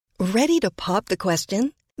Ready to pop the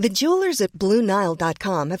question? The jewelers at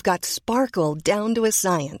BlueNile.com have got sparkle down to a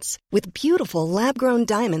science with beautiful lab-grown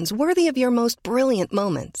diamonds worthy of your most brilliant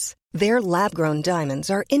moments. Their lab-grown diamonds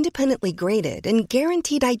are independently graded and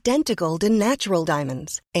guaranteed identical to natural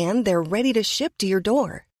diamonds, and they're ready to ship to your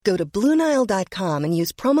door. Go to BlueNile.com and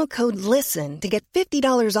use promo code LISTEN to get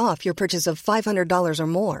 $50 off your purchase of $500 or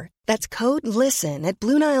more. That's code LISTEN at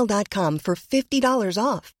BlueNile.com for $50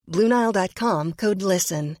 off. BlueNile.com, code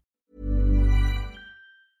LISTEN.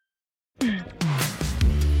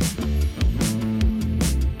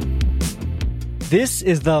 This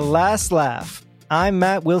is The Last Laugh. I'm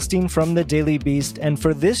Matt Wilstein from The Daily Beast, and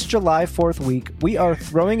for this July 4th week, we are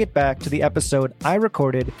throwing it back to the episode I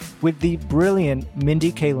recorded with the brilliant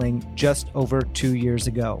Mindy Kaling just over 2 years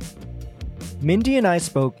ago. Mindy and I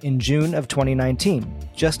spoke in June of 2019,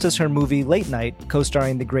 just as her movie Late Night,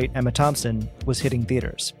 co-starring the great Emma Thompson, was hitting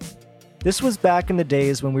theaters. This was back in the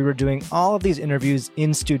days when we were doing all of these interviews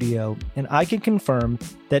in studio, and I can confirm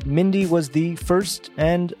that Mindy was the first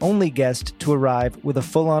and only guest to arrive with a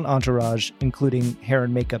full-on entourage, including hair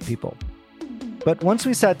and makeup people. But once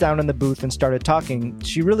we sat down in the booth and started talking,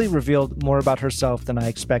 she really revealed more about herself than I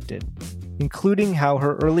expected, including how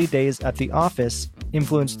her early days at The Office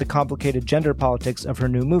influenced the complicated gender politics of her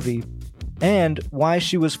new movie, and why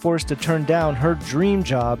she was forced to turn down her dream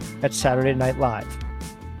job at Saturday Night Live.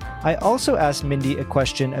 I also asked Mindy a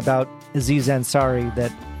question about Aziz Ansari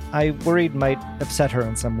that I worried might upset her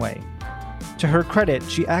in some way. To her credit,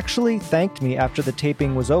 she actually thanked me after the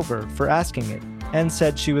taping was over for asking it, and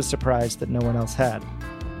said she was surprised that no one else had.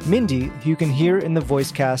 Mindy, who you can hear in the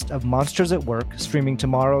voice cast of Monsters at Work, streaming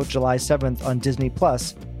tomorrow, July 7th on Disney+,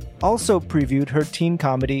 also previewed her teen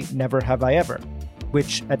comedy Never Have I Ever,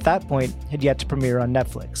 which at that point had yet to premiere on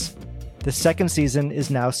Netflix. The second season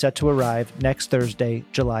is now set to arrive next Thursday,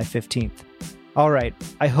 July 15th. All right,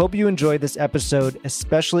 I hope you enjoyed this episode,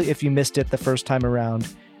 especially if you missed it the first time around,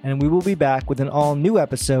 and we will be back with an all-new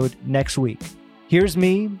episode next week. Here's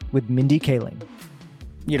me with Mindy Kaling.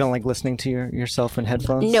 You don't like listening to yourself in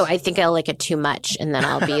headphones? No, I think I'll like it too much, and then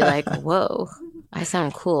I'll be like, whoa, I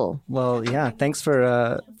sound cool. Well, yeah, thanks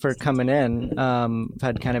for coming in. I've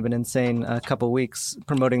had kind of an insane couple weeks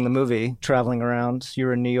promoting the movie, traveling around. You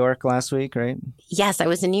were in New York last week, right? Yes, I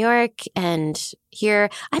was in New York and here.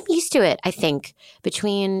 I'm used to it, I think.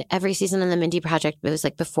 Between every season on the Mindy Project, it was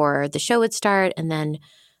like before the show would start, and then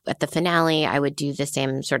at the finale, I would do the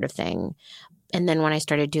same sort of thing. And then when I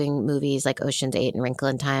started doing movies like Ocean's 8 and Wrinkle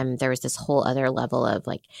in Time, there was this whole other level of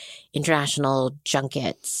like international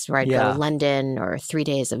junkets where I'd go to London, or 3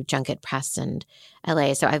 days of junket press in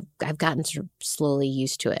LA. So I've gotten sort of slowly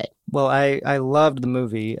used to it. Well, I loved the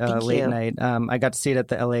movie Late you. Night. I got to see it at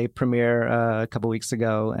the LA premiere a couple weeks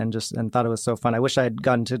ago and thought it was so fun. I wish I had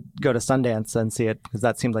gotten to go to Sundance and see it, because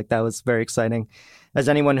that seemed like that was very exciting. As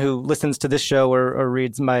anyone who listens to this show or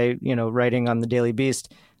reads my writing on the Daily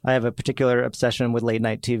Beast, I have a particular obsession with late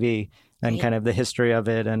night TV and kind of the history of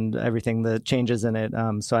it and everything, the changes in it.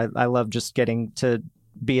 So I love just getting to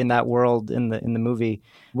be in that world in the movie.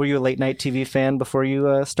 Were you a late night TV fan before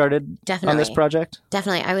you started on this project?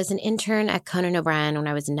 Definitely. I was an intern at Conan O'Brien when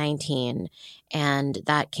I was 19, and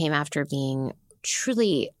that came after being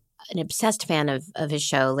truly an obsessed fan of his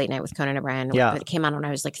show, Late Night with Conan O'Brien. Yeah. It came out when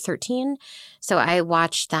I was like 13. So I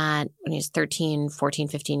watched that when I was 13, 14,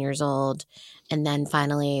 15 years old. And then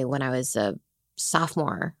finally, when I was a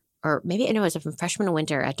sophomore, or maybe it was a freshman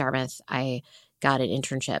winter at Dartmouth, I got an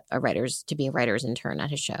internship, to be a writer's intern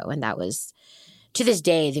at his show. And that was, to this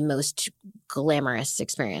day, the most glamorous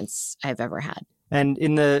experience I've ever had. And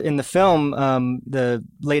in the film, the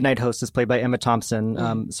late night host is played by Emma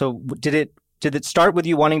Thompson. So did it start with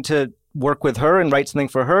you wanting to work with her and write something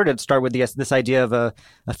for her? Did it start with this idea of a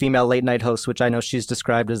female late night host, which I know she's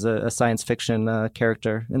described as a science fiction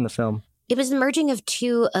character in the film? It was the merging of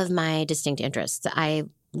two of my distinct interests. I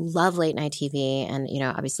love late night TV, and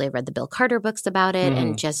obviously I read the Bill Carter books about it,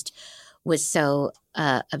 and just was so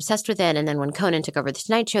obsessed with it. And then when Conan took over the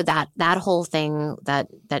Tonight Show, that whole thing that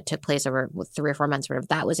took place over 3 or 4 months,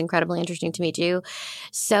 that was incredibly interesting to me too.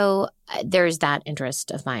 So there's that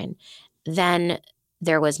interest of mine. Then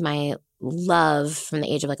there was my love from the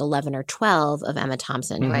age of like 11 or 12 of Emma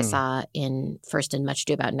Thompson, who I saw first in Much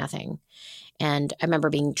Ado About Nothing. And I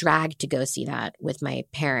remember being dragged to go see that with my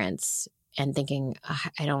parents and thinking,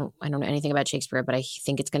 I don't know anything about Shakespeare, but I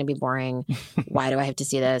think it's going to be boring. Why do I have to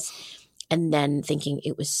see this? And then thinking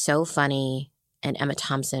it was so funny, and Emma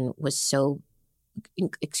Thompson was so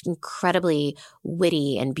incredibly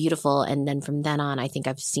witty and beautiful. And then from then on, I think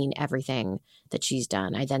I've seen everything that she's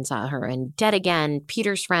done. I then saw her in Dead Again,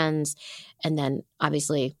 Peter's Friends, and then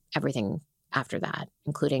obviously everything after that,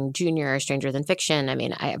 including Junior, Stranger Than Fiction. I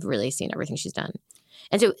mean, I have really seen everything she's done.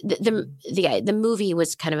 And so the movie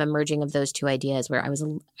was kind of a merging of those two ideas where I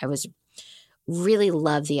was really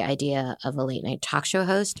love the idea of a late night talk show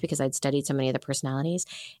host because I'd studied so many of the personalities,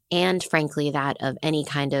 and frankly that of any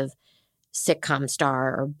kind of sitcom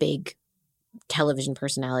star or big television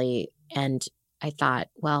personality. And I thought,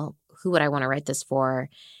 well, who would I want to write this for?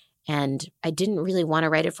 And I didn't really want to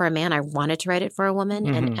write it for a man. I wanted to write it for a woman,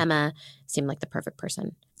 and Emma seemed like the perfect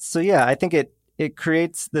person. So yeah, I think it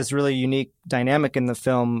creates this really unique dynamic in the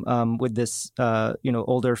film with this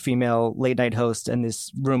older female late night host and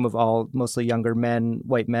this room of all mostly younger men,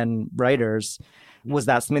 white men writers. Was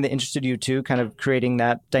that something that interested you too, kind of creating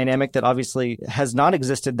that dynamic that obviously has not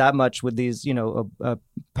existed that much with these, a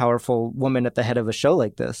powerful woman at the head of a show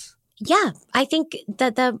like this? Yeah, I think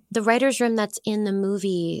that the writer's room that's in the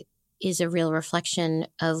movie is a real reflection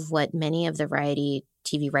of what many of the variety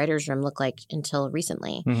TV writers' room looked like until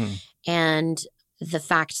recently. And the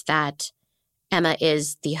fact that Emma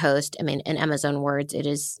is the host, I mean, in Emma's own words, it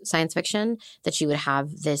is science fiction that she would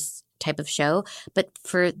have this type of show. But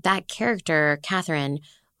for that character, Catherine,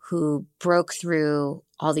 who broke through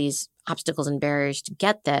all these obstacles and barriers to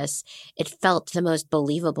get this, it felt the most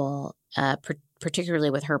believable, particularly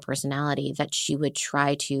with her personality, that she would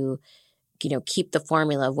try to keep the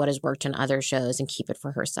formula of what has worked on other shows and keep it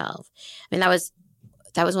for herself. I mean,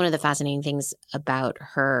 that was one of the fascinating things about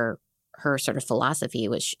her sort of philosophy,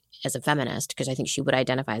 which as a feminist, because I think she would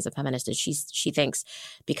identify as a feminist, is she thinks,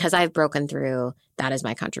 because I've broken through, that is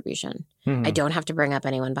my contribution. I don't have to bring up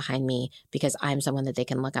anyone behind me because I'm someone that they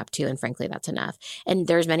can look up to. And frankly, that's enough. And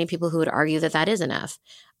there's many people who would argue that that is enough.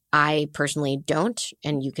 I personally don't,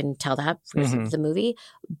 and you can tell that from the movie,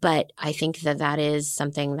 but I think that is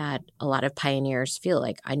something that a lot of pioneers feel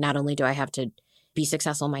like. Not only do I have to be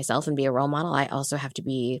successful myself and be a role model, I also have to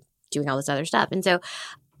be doing all this other stuff. And so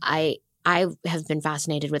I have been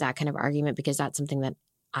fascinated with that kind of argument because that's something that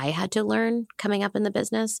I had to learn coming up in the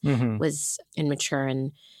business, was mature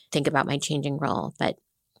and think about my changing role. But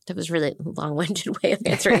that was really a long-winded way of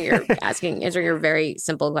answering your very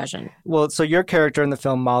simple question. Well, so your character in the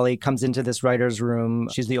film, Molly, comes into this writer's room.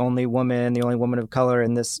 She's the only woman of color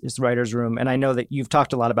in this writer's room. And I know that you've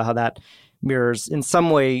talked a lot about how that mirrors in some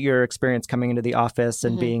way your experience coming into the office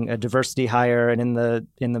and being a diversity hire. And in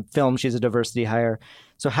the film, she's a diversity hire.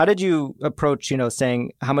 So how did you approach,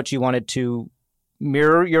 saying how much you wanted to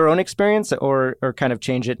mirror your own experience or kind of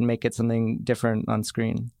change it and make it something different on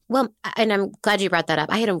screen? Well, and I'm glad you brought that up.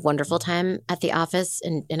 I had a wonderful time at the office,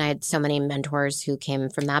 and I had so many mentors who came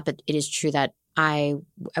from that. But it is true that I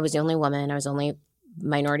was the only woman. I was the only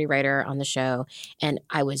minority writer on the show, and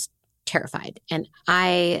I was terrified. And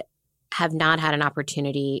I have not had an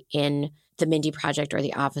opportunity in the Mindy Project or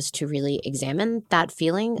The Office to really examine that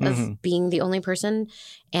feeling of being the only person.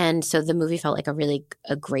 And so the movie felt like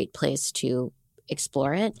a great place to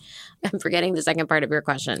explore it. I'm forgetting the second part of your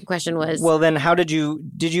question. Question was, well, then how did you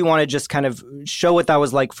want to just kind of show what that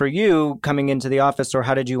was like for you coming into the office, or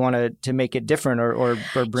how did you want to make it different or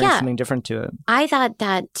bring something different to it? I thought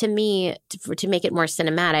that to me, to make it more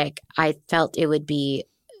cinematic, I felt it would be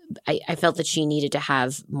I felt that she needed to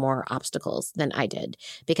have more obstacles than I did,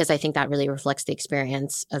 because I think that really reflects the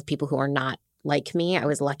experience of people who are not like me. I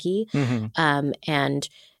was lucky. And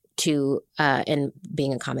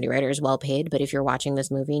being a comedy writer is well paid. But if you're watching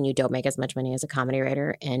this movie and you don't make as much money as a comedy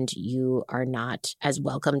writer and you are not as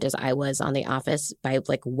welcomed as I was on The Office by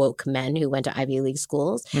like woke men who went to Ivy League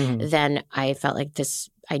schools, then I felt like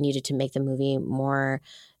I needed to make the movie more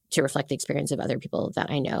to reflect the experience of other people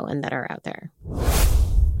that I know and that are out there.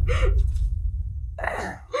 I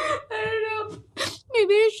don't know.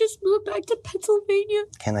 Maybe I should just move back to Pennsylvania.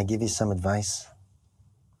 Can I give you some advice?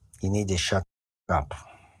 You need to shut up.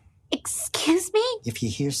 Excuse me? If you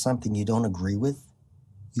hear something you don't agree with,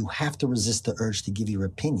 you have to resist the urge to give your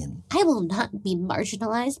opinion. I will not be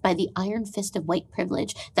marginalized by the iron fist of white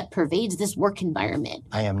privilege that pervades this work environment.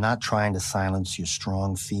 I am not trying to silence your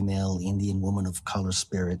strong female Indian woman of color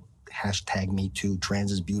spirit. #MeToo,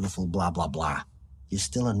 trans is beautiful, blah, blah, blah. You're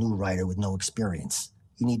still a new writer with no experience.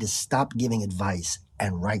 You need to stop giving advice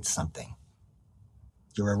and write something.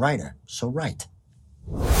 You're a writer, so write.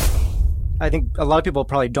 I think a lot of people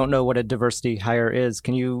probably don't know what a diversity hire is.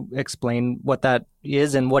 Can you explain what that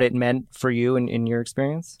is and what it meant for you in your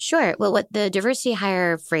experience? Sure. Well, what the diversity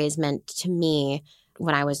hire phrase meant to me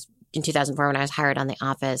when I was in 2004, when I was hired on The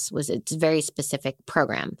Office, was it's a very specific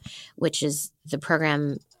program, which is the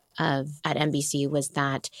program at NBC was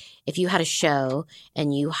that if you had a show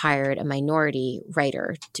and you hired a minority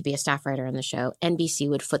writer to be a staff writer on the show, NBC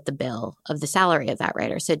would foot the bill of the salary of that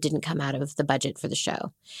writer. So it didn't come out of the budget for the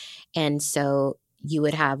show. And so you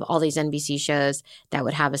would have all these NBC shows that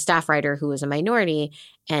would have a staff writer who was a minority,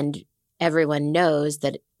 and everyone knows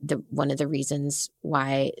that one of the reasons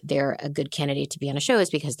why they're a good candidate to be on a show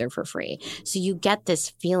is because they're for free. So you get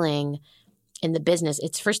this feeling in the business.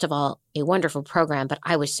 It's, first of all, a wonderful program, but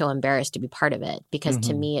I was so embarrassed to be part of it because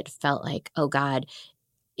to me it felt like, oh God,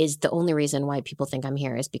 is the only reason why people think I'm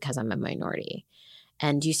here is because I'm a minority.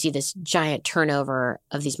 And you see this giant turnover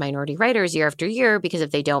of these minority writers year after year because if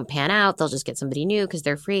they don't pan out, they'll just get somebody new because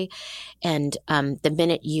they're free. And the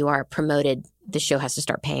minute you are promoted, the show has to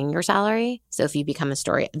start paying your salary. So if you become a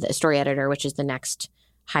story editor, which is the next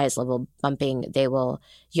highest level bumping, you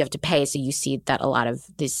have to pay. So you see that a lot of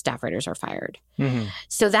these staff writers are fired.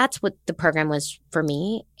 So that's what the program was for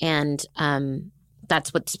me. And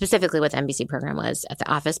that's what specifically what the NBC program was at the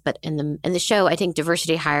office. But in the show, I think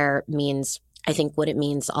diversity hire means, I think what it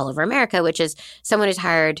means all over America, which is someone is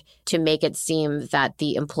hired to make it seem that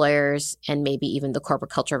the employers and maybe even the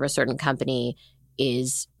corporate culture of a certain company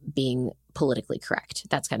is being politically correct.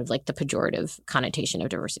 That's kind of like the pejorative connotation of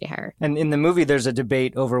diversity hire. And in the movie, there's a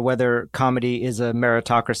debate over whether comedy is a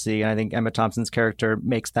meritocracy. And I think Emma Thompson's character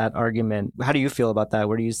makes that argument. How do you feel about that?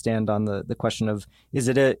 Where do you stand on the question of, is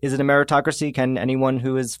it a meritocracy? Can anyone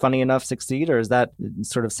who is funny enough succeed? Or is that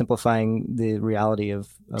sort of simplifying the reality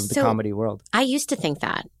of the comedy world? I used to think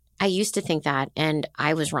that. And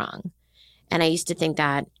I was wrong. And I used to think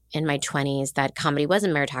that in my 20s that comedy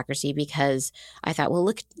wasn't meritocracy because I thought, well,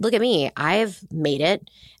 look at me. I've made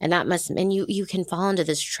it. And that must – and you can fall into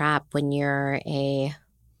this trap when you're a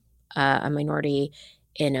minority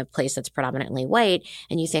in a place that's predominantly white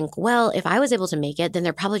and you think, well, if I was able to make it, then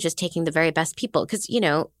they're probably just taking the very best people because,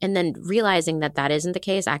 and then realizing that isn't the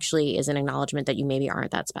case actually is an acknowledgement that you maybe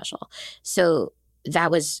aren't that special. So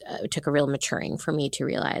that took a real maturing for me to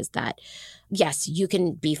realize that – yes, you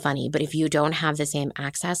can be funny, but if you don't have the same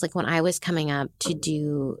access, like when I was coming up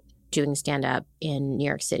to doing stand-up in New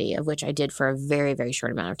York City, of which I did for a very, very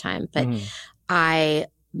short amount of time, but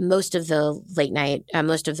most of the late night,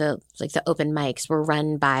 most of the open mics were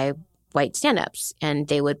run by white stand-ups, and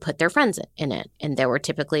they would put their friends in it, and there were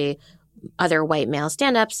typically other white male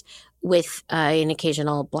stand-ups with an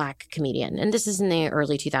occasional black comedian. And this is in the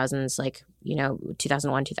early 2000s,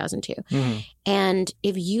 2001, 2002. And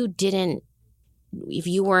if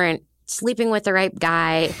you weren't sleeping with the right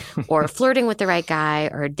guy or flirting with the right guy,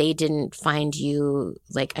 or they didn't find you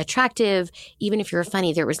attractive, even if you're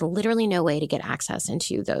funny, there was literally no way to get access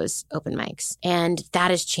into those open mics. And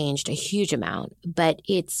that has changed a huge amount. But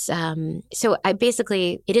it's it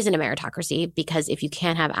isn't a meritocracy because if you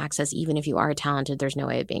can't have access, even if you are talented, there's no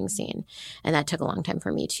way of being seen. And that took a long time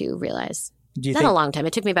for me to realize. Not a long time.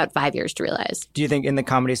 It took me about 5 years to realize. Do you think in the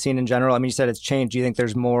comedy scene in general, I mean, you said it's changed. Do you think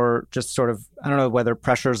there's more just sort of, I don't know whether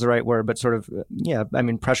pressure is the right word, but sort of,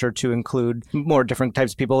 pressure to include more different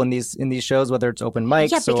types of people in these shows, whether it's open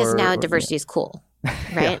mics? Yeah, because now diversity is cool,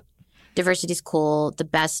 right? Diversity is cool. The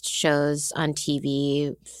best shows on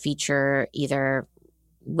TV feature either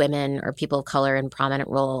women or people of color in prominent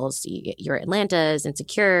roles. Your Atlantas,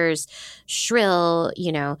 Insecures, Shrill,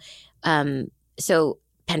 so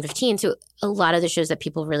Pen 15. So a lot of the shows that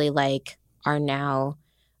people really like are now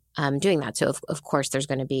doing that. So of course there's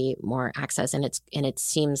going to be more access, and it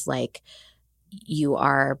seems like you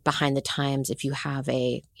are behind the times if you have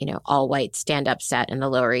a all white stand up set in the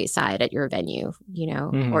Lower East Side at your venue,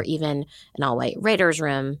 or even an all white writers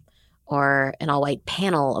room or an all white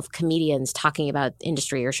panel of comedians talking about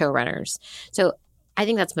industry or showrunners. So I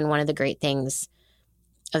think that's been one of the great things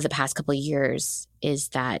of the past couple of years is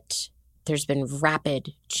that there's been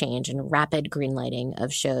rapid change and rapid greenlighting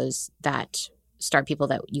of shows that star people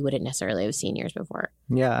that you wouldn't necessarily have seen years before.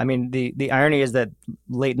 Yeah, I mean, the irony is that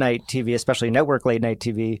late night TV, especially network late night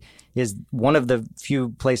TV, is one of the few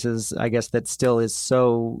places, I guess, that still is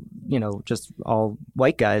so, just all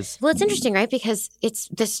white guys. Well, it's interesting, right? Because it's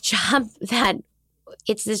this job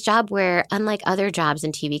where, unlike other jobs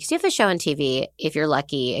in TV, because you have a show on TV, if you're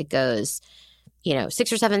lucky, it goes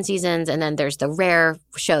 6 or 7 seasons, and then there's the rare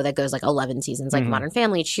show that goes 11 seasons, like Modern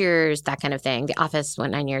Family, Cheers, that kind of thing. The Office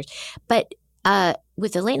went 9 years. But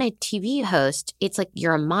with the late night TV host, it's like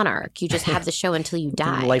you're a monarch. You just have the show until you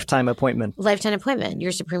die. Lifetime appointment.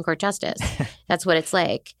 You're Supreme Court Justice. That's what it's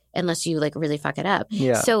like, unless you really fuck it up.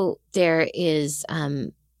 Yeah. So there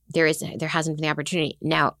hasn't been the opportunity.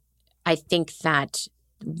 Now, I think that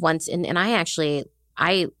once, and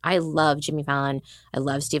I love Jimmy Fallon. I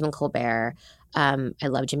love Stephen Colbert. I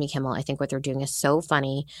love Jimmy Kimmel. I think what they're doing is so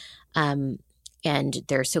funny. And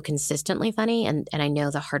they're so consistently funny. And I know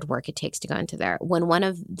the hard work it takes to go into there. When one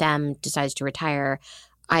of them decides to retire,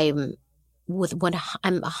 I'm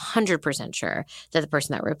 100% sure that the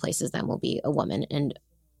person that replaces them will be a woman, and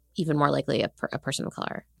even more likely a person of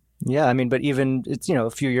color. Yeah, I mean, but even it's, a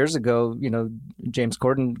few years ago, James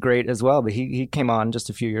Corden, great as well, but he came on just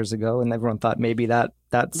a few years ago, and everyone thought maybe that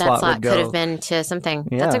slot would go. Could have been to something.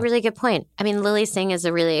 Yeah. That's a really good point. I mean, Lily Singh is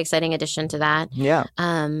a really exciting addition to that. Yeah.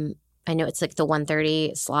 I know it's like the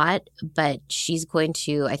 1:30 slot, but she's going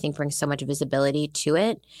to, I think, bring so much visibility to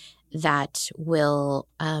it that will,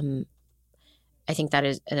 I think that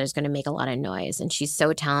is going to make a lot of noise. And she's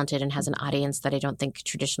so talented and has an audience that I don't think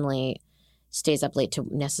traditionally stays up late to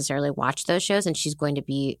necessarily watch those shows. And she's going to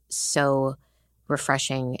be so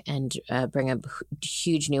refreshing and bring a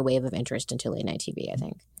huge new wave of interest into late night TV, I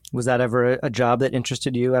think. Was that ever a job that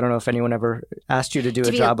interested you? I don't know if anyone ever asked you to do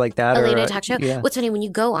a job like that. A late night talk show? Yeah. What's funny, when you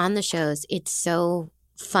go on the shows, it's so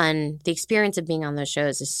fun. The experience of being on those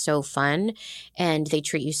shows is so fun, and they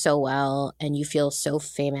treat you so well, and you feel so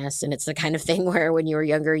famous. And it's the kind of thing where when you were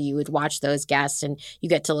younger, you would watch those guests and you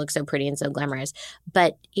get to look so pretty and so glamorous.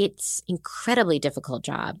 But it's incredibly difficult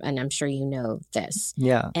job, and I'm sure you know this.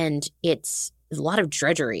 Yeah. And it's a lot of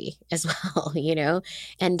drudgery as well,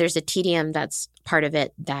 and there's a tedium that's part of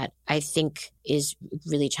it that I think is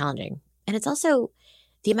really challenging. And it's also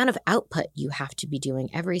the amount of output you have to be doing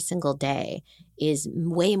every single day is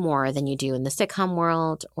way more than you do in the sitcom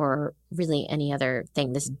world or really any other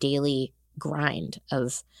thing. This daily grind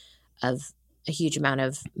of a huge amount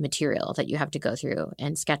of material that you have to go through,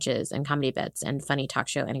 and sketches and comedy bits and funny talk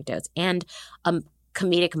show anecdotes and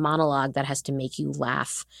comedic monologue that has to make you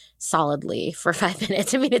laugh solidly for 5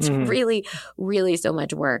 minutes. I mean, it's really, really so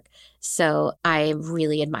much work. So I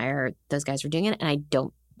really admire those guys for doing it, and I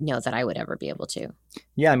don't know that I would ever be able to.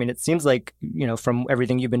 Yeah, I mean, it seems like, from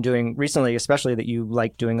everything you've been doing recently, especially, that you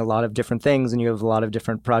like doing a lot of different things and you have a lot of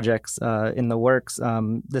different projects in the works.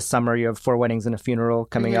 This summer, you have 4 Weddings and a Funeral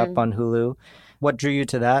coming up on Hulu. What drew you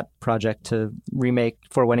to that project to remake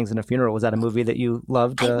 4 Weddings and a Funeral? Was that a movie that you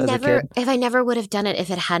loved as a kid? If I never would have done it if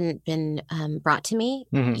it hadn't been brought to me,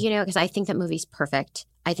 because I think that movie's perfect.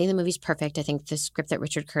 I think the script that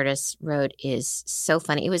Richard Curtis wrote is so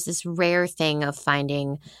funny. It was this rare thing of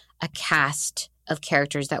finding a cast of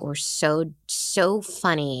characters that were so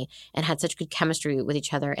funny and had such good chemistry with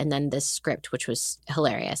each other, and then this script, which was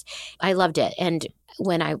hilarious. I loved it. And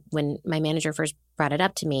when my manager first brought it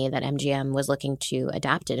up to me that MGM was looking to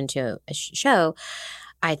adapt it into a show,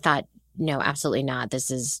 I thought, no, absolutely not.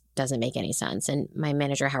 This doesn't make any sense. And my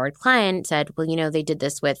manager, Howard Klein, said, well, they did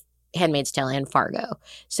this with Handmaid's Tale and Fargo.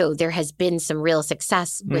 So there has been some real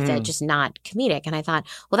success with it, just not comedic. And I thought,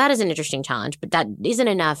 well, that is an interesting challenge, but that isn't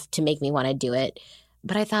enough to make me want to do it.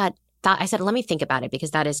 But I said, let me think about it,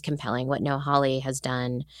 because that is compelling. What Noah Hawley has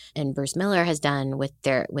done and Bruce Miller has done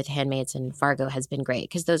with Handmaids and Fargo has been great,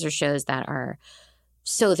 because those are shows that are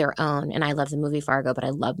so their own. And I love the movie Fargo, but I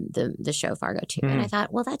love the show Fargo too. And I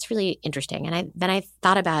thought, well, that's really interesting. And then I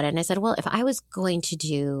thought about it, and I said, well, if I was going to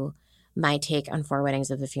do my take on 4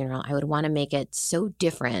 Weddings of a Funeral, I would want to make it so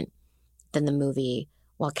different than the movie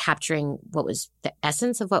while capturing what was the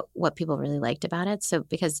essence of what people really liked about it. So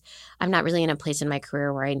because I'm not really in a place in my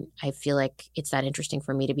career where I feel like it's that interesting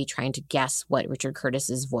for me to be trying to guess what Richard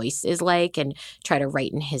Curtis's voice is like and try to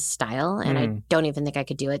write in his style. And I don't even think I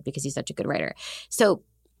could do it because he's such a good writer. So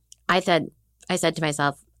I said to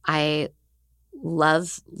myself, I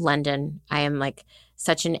love London. I am like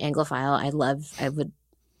such an Anglophile.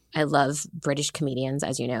 I love British comedians,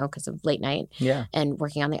 as you know, because of late night and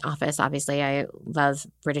working on The Office. Obviously, I love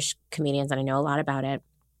British comedians and I know a lot about it.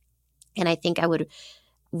 And I think I would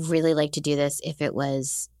really like to do this if it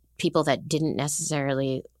was people that didn't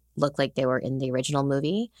necessarily look like they were in the original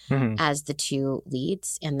movie as the 2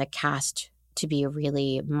 leads, and the cast to be a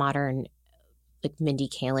really modern, like Mindy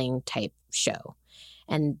Kaling type show.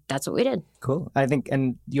 And that's what we did. Cool. I think,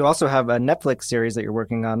 and you also have a Netflix series that you're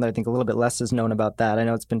working on that I think a little bit less is known about that. I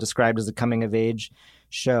know it's been described as a coming of age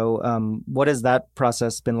show. What has that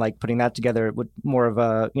process been like, putting that together with more of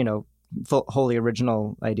a, wholly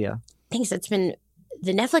original idea? Thanks. It's been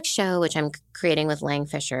the Netflix show, which I'm creating with Lang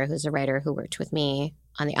Fisher, who's a writer who worked with me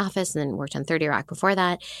on The Office and then worked on 30 Rock before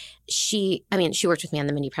that. She worked with me on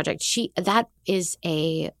the Mindy Project. That is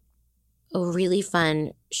a really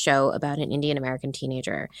fun show about an Indian American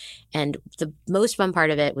teenager. And the most fun part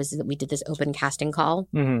of it was that we did this open casting call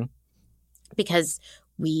because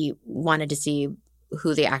we wanted to see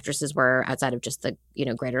who the actresses were outside of just the,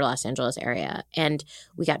 greater Los Angeles area. And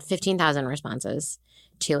we got 15,000 responses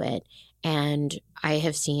to it. And I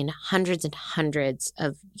have seen hundreds and hundreds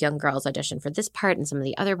of young girls audition for this part and some of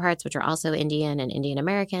the other parts, which are also Indian and Indian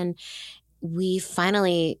American. We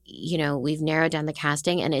finally, we've narrowed down the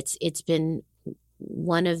casting, and it's been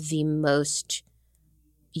one of the most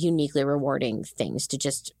uniquely rewarding things to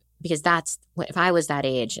just, because that's, if I was that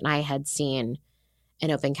age and I had seen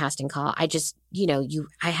an open casting call, I just,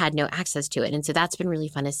 I had no access to it. And so that's been really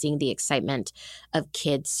fun, is seeing the excitement of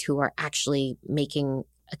kids who are actually making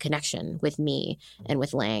a connection with me and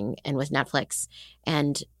with Lang and with Netflix.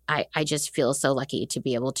 And I just feel so lucky to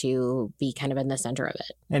be able to be kind of in the center of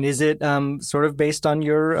it. And is it sort of based on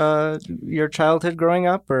your childhood growing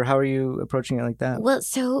up, or how are you approaching it like that? Well,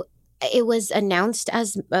 so it was announced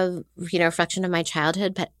as a reflection of my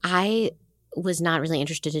childhood, but I was not really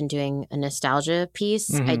interested in doing a nostalgia piece.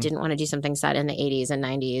 Mm-hmm. I didn't want to do something set in the 80s and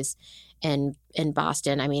 90s in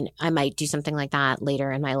Boston. I mean, I might do something like that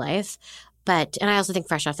later in my life. And I also think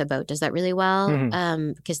Fresh Off the Boat does that really well,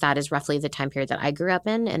 because that is roughly the time period that I grew up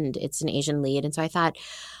in, and it's an Asian lead. And so I thought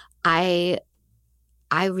I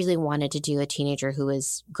really wanted to do a teenager who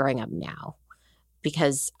was growing up now,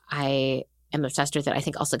 because I am obsessed with it. I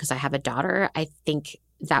think also because I have a daughter, I think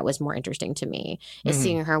that was more interesting to me, is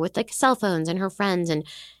seeing her with like cell phones and her friends, and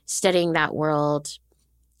studying that world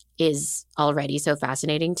is already so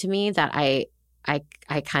fascinating to me that I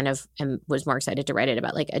kind of was more excited to write it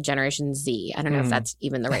about like a Generation Z. I don't know if that's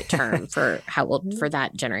even the right term for how old for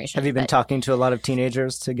that generation. Have you been talking to a lot of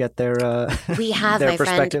teenagers to get their we have their my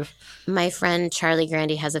perspective? My friend Charlie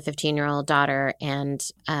Grandy has a 15-year-old daughter, and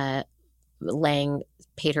Lang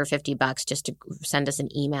paid her $50 just to send us an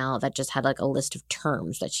email that just had like a list of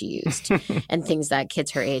terms that she used and things that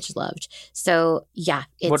kids her age loved. So yeah,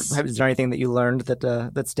 is there anything that you learned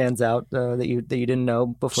that stands out that you didn't know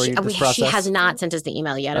before this process? She has not sent us the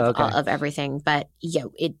email yet of everything, but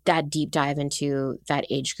that deep dive into that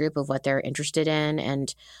age group of what they're interested in,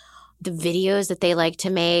 and the videos that they like to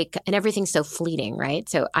make, and everything's so fleeting, right?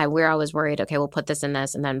 So we're always worried, okay, we'll put this in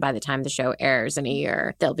this, and then by the time the show airs in a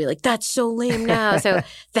year, they'll be like, that's so lame now. So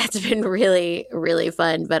that's been really, really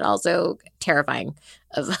fun, but also terrifying,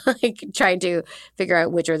 of like trying to figure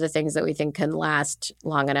out which are the things that we think can last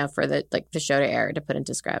long enough for the show to air to put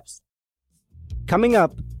into scripts. Coming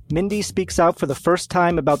up, Mindy speaks out for the first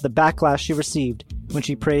time about the backlash she received when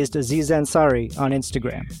she praised Aziz Ansari on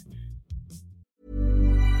Instagram.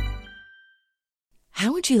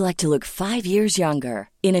 How would you like to look 5 years younger?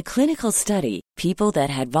 In a clinical study, people that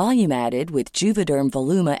had volume added with Juvederm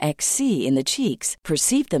Voluma XC in the cheeks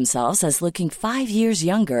perceived themselves as looking 5 years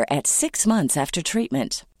younger at 6 months after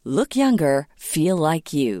treatment. Look younger, feel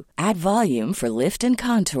like you. Add volume for lift and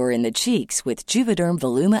contour in the cheeks with Juvederm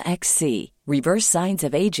Voluma XC. Reverse signs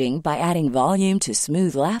of aging by adding volume to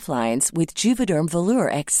smooth laugh lines with Juvederm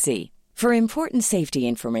Volure XC. For important safety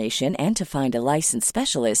information and to find a licensed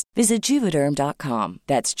specialist, visit Juvederm.com.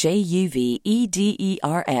 That's JUVEDERM.com.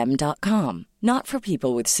 Not for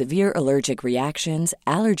people with severe allergic reactions,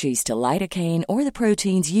 allergies to lidocaine, or the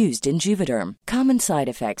proteins used in Juvederm. Common side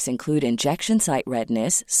effects include injection site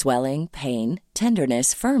redness, swelling, pain,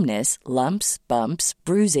 tenderness, firmness, lumps, bumps,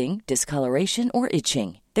 bruising, discoloration, or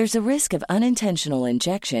itching. There's a risk of unintentional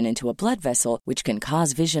injection into a blood vessel, which can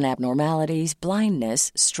cause vision abnormalities,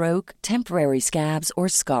 blindness, stroke, temporary scabs, or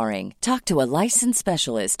scarring. Talk to a licensed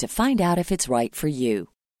specialist to find out if it's right for you.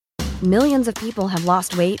 Millions of people have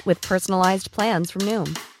lost weight with personalized plans from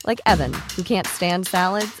Noom. Like Evan, who can't stand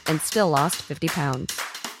salads and still lost 50 pounds.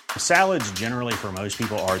 Salads generally for most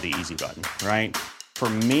people are the easy button, right? For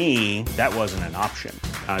me, that wasn't an option.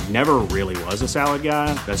 I never really was a salad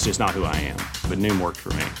guy. That's just not who I am. But Noom worked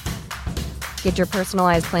for me. Get your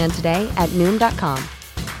personalized plan today at Noom.com.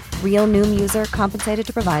 Real Noom user compensated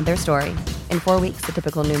to provide their story. In 4 weeks, the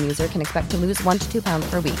typical Noom user can expect to lose 1 to 2 pounds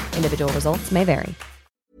per week. Individual results may vary.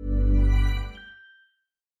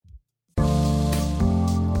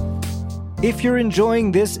 If you're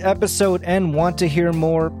enjoying this episode and want to hear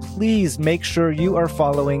more, please make sure you are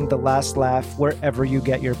following The Last Laugh wherever you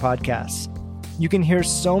get your podcasts. You can hear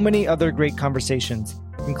so many other great conversations,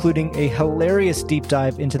 including a hilarious deep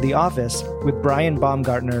dive into The Office with Brian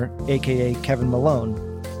Baumgartner, aka Kevin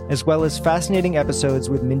Malone, as well as fascinating episodes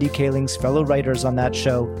with Mindy Kaling's fellow writers on that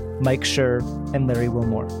show, Mike Schur and Larry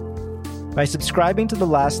Wilmore. By subscribing to The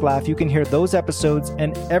Last Laugh, you can hear those episodes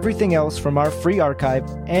and everything else from our free archive,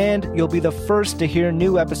 and you'll be the first to hear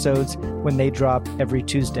new episodes when they drop every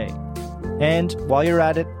Tuesday. And while you're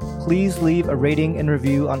at it, please leave a rating and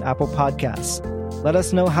review on Apple Podcasts. Let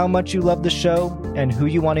us know how much you love the show and who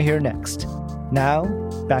you want to hear next. Now,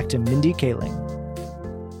 back to Mindy Kaling.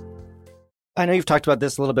 I know you've talked about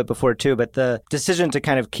this a little bit before too, but the decision to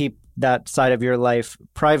kind of keep that side of your life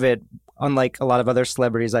private, unlike a lot of other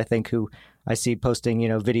celebrities, I think, who I see posting,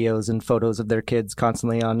 videos and photos of their kids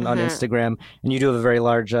constantly on Instagram, and you do have a very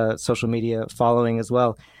large social media following as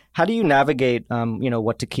well. How do you navigate,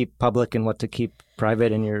 what to keep public and what to keep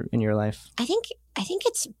private in your life? I think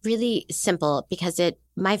it's really simple because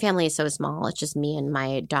my family is so small. It's just me and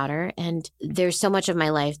my daughter. And there's so much of my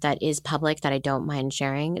life that is public that I don't mind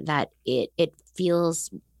sharing, that it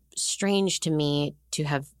feels strange to me to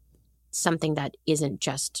have something that isn't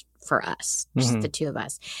just for us, just the two of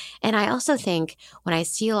us. And I also think when I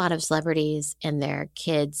see a lot of celebrities and their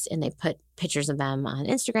kids and they put pictures of them on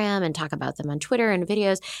Instagram and talk about them on Twitter and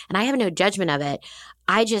videos, and I have no judgment of it,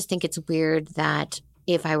 I just think it's weird that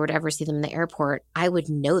if I were to ever see them in the airport, I would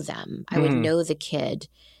know them. I would know the kid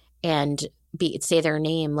and say their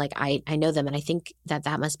name like I know them. And I think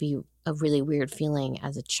that must be a really weird feeling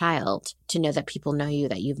as a child to know that people know you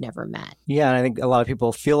that you've never met. Yeah, and I think a lot of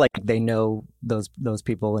people feel like they know those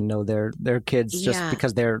people and know their kids just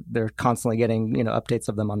because they're constantly getting updates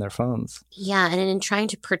of them on their phones. Yeah, and in trying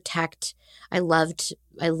to protect, I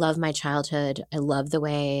love my childhood. I love the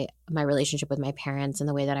way my relationship with my parents and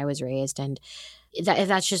the way that I was raised, and if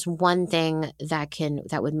that's just one thing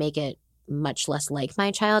that would make it much less like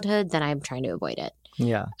my childhood, then I'm trying to avoid it.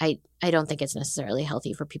 Yeah. I don't think it's necessarily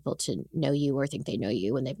healthy for people to know you or think they know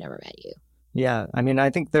you when they've never met you. Yeah. I mean, I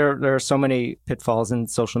think there are so many pitfalls in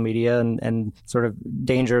social media and sort of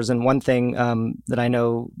dangers. And one thing that I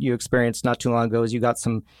know you experienced not too long ago is you got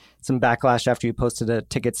some backlash after you posted a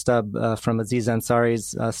ticket stub from Aziz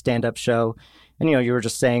Ansari's stand-up show. And, you were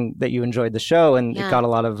just saying that you enjoyed the show and it got a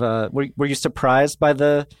lot of were you surprised by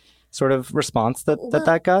the sort of response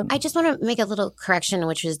that got? I just want to make a little correction,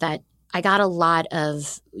 which is that I got a lot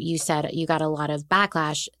of, you said you got a lot of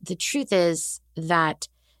backlash. The truth is that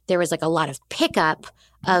there was like a lot of pickup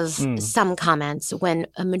of some comments when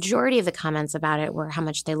a majority of the comments about it were how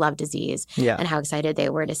much they loved Aziz and how excited they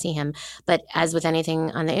were to see him. But as with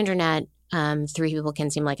anything on the internet, 3 people can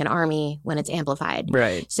seem like an army when it's amplified.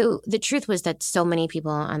 Right. So the truth was that so many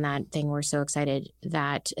people on that thing were so excited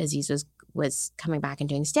that Aziz was coming back and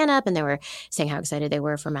doing stand-up, and they were saying how excited they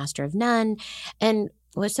were for Master of None. And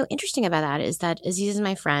what's so interesting about that is that Aziz is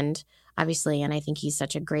my friend, obviously, and I think he's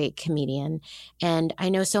such a great comedian. And I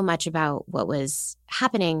know so much about what was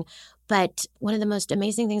happening. But one of the most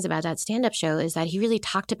amazing things about that stand-up show is that he really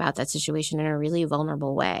talked about that situation in a really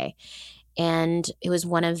vulnerable way. And it was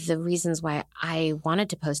one of the reasons why I wanted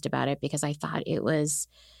to post about it, because I thought it was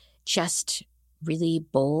just really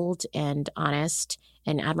bold and honest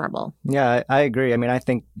and admirable. Yeah, I agree. I mean, I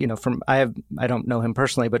think, I don't know him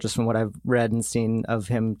personally, but just from what I've read and seen of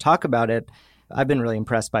him talk about it, I've been really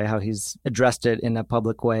impressed by how he's addressed it in a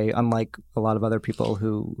public way, unlike a lot of other people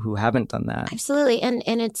who haven't done that. Absolutely.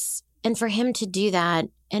 And for him to do that,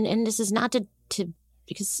 and this is not to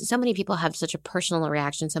because so many people have such a personal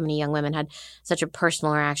reaction. So many young women had such a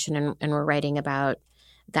personal reaction and were writing about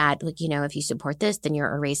that, like, if you support this, then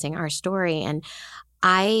you're erasing our story. And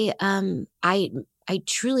I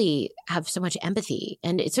truly have so much empathy,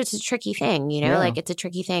 and it's a tricky thing, like it's a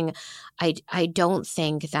tricky thing. I don't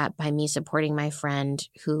think that by me supporting my friend,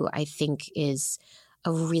 who I think is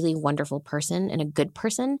a really wonderful person and a good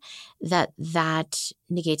person, that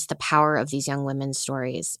negates the power of these young women's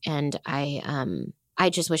stories. And I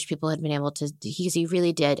just wish people had been able to, because he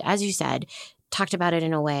really did, as you said, talked about it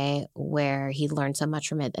in a way where he learned so much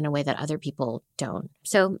from it in a way that other people don't.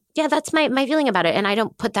 So yeah, that's my feeling about it. And I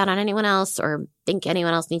don't put that on anyone else or think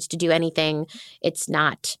anyone else needs to do anything. It's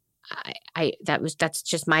not, that's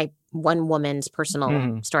just my one woman's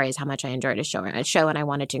personal story, is how much I enjoyed a show, and I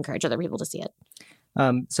wanted to encourage other people to see it.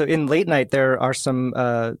 So in Late Night, there are some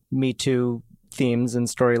Me Too themes and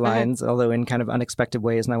storylines, although in kind of unexpected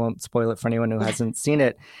ways, and I won't spoil it for anyone who hasn't seen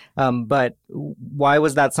it. But why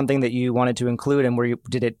was that something that you wanted to include, and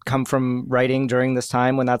did it come from writing during this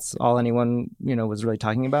time when that's all anyone was really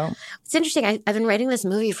talking about? It's interesting. I've been writing this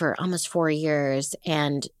movie for almost 4 years,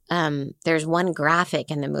 and there's one graphic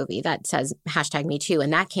in the movie that says #MeToo,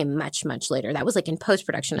 and that came much, much later. That was like in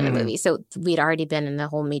post-production of the movie. So we'd already been in the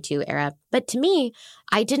whole Me Too era. But to me,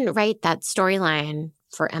 I didn't write that storyline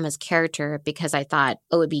for Emma's character because I thought,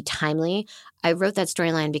 it would be timely. I wrote that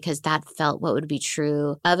storyline because that felt what would be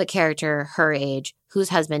true of a character her age whose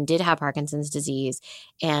husband did have Parkinson's disease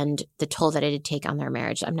and the toll that it would take on their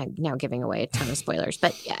marriage. I'm not now giving away a ton of spoilers,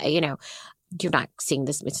 but you're not seeing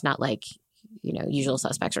this. It's not like, Usual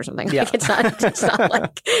Suspects or something. Yeah. Like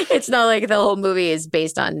it's not like the whole movie is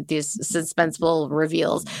based on these suspenseful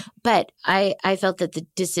reveals. But I felt that the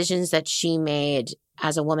decisions that she made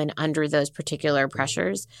as a woman under those particular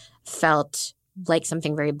pressures felt like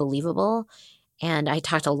something very believable. And I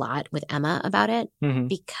talked a lot with Emma about it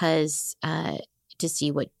because to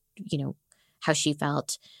see what, how she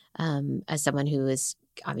felt as someone who is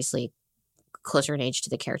obviously closer in age to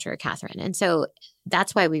the character of Catherine. And so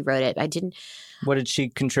that's why we wrote it. What did she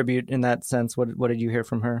contribute in that sense? What did you hear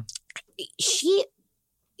from her? She,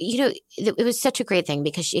 it was such a great thing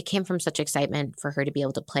because it came from such excitement for her to be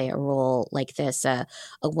able to play a role like this, a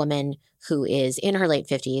woman who is in her late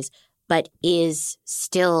 50s, but is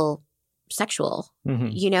still sexual,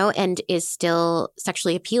 and is still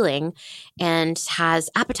sexually appealing and has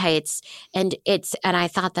appetites. And I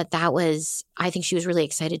thought I think she was really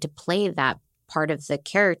excited to play that part of the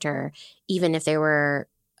character, even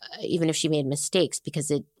if she made mistakes, because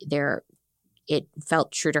it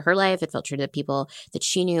felt true to her life. It felt true to the people that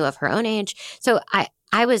she knew of her own age. So I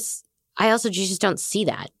also just don't see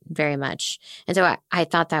that very much. And so I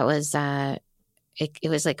thought that was, it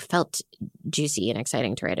was like felt juicy and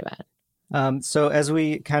exciting to write about. So as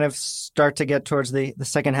we kind of start to get towards the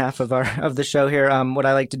second half of the show here, what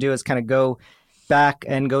I like to do is kind of go back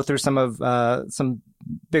and go through some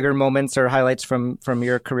bigger moments or highlights from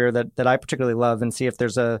your career that I particularly love, and see if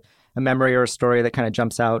there's a memory or a story that kind of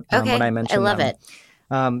jumps out when I mention I love them.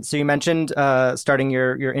 it. So you mentioned starting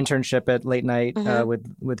your internship at Late Night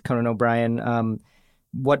with Conan O'Brien.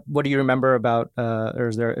 What do you remember about, or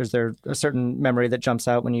is there a certain memory that jumps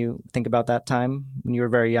out when you think about that time when you were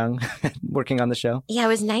very young working on the show? Yeah, I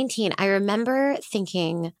was 19. I remember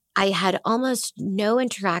thinking I had almost no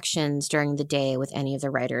interactions during the day with any of the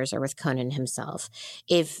writers or with Conan himself.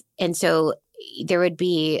 And so there would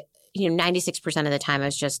be, 96% of the time I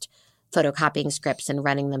was just photocopying scripts and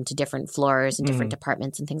running them to different floors and different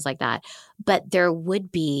departments and things like that. But there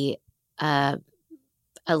would be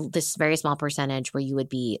this very small percentage where you would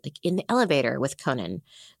be like in the elevator with Conan,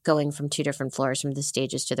 going from two different floors from the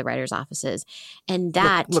stages to the writers' offices, and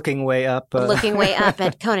that looking way up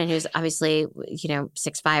at Conan, who's obviously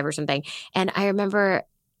 6'5" or something. And I remember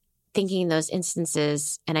thinking in those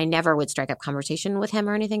instances, and I never would strike up conversation with him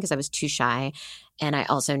or anything because I was too shy, and I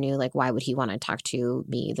also knew why would he want to talk to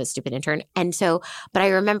me, the stupid intern? And so, but I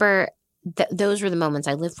remember those were the moments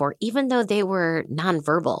I lived for, even though they were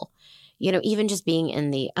nonverbal. Even just being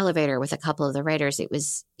in the elevator with a couple of the writers, it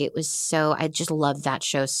was so, I just loved that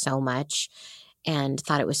show so much and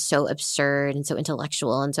thought it was so absurd and so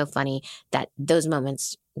intellectual and so funny that those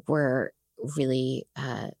moments were really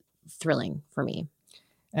thrilling for me.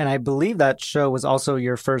 And I believe that show was also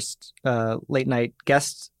your first late night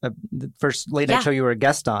guest, the first late night show you were a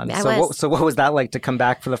guest on. So what was that like to come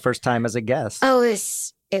back for the first time as a guest? Oh,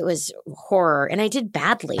 it was horror. And I did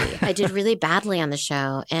badly. I did really badly on the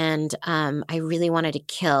show. And I really wanted to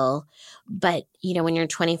kill. But, when you're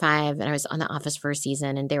 25 and I was on The Office for a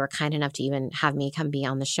season and they were kind enough to even have me come be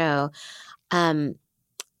on the show,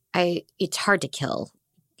 it's hard to kill.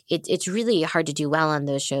 It's really hard to do well on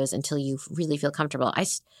those shows until you really feel comfortable.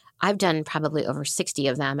 I've done probably over 60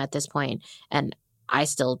 of them at this point, and I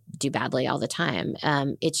still do badly all the time.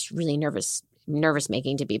 It's really nervous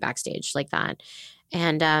making to be backstage like that.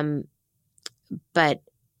 And I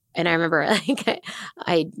remember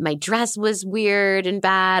my dress was weird and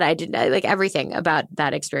bad. I didn't like everything about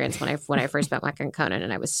that experience when I first met Conan,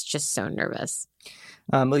 and I was just so nervous.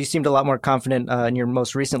 Well, you seemed a lot more confident in your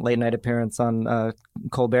most recent late night appearance on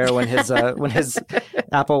Colbert when his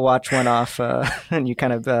Apple Watch went off, and you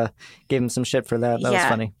kind of gave him some shit for that. That was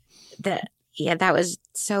funny. That was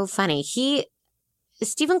so funny.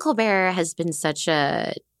 Stephen Colbert has been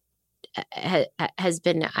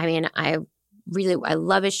I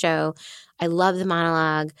love his show. I love the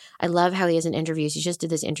monologue. I love how he has an interviews. He just did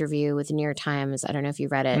this interview with the New York Times. I don't know if you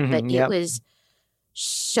read it, but it was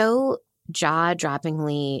so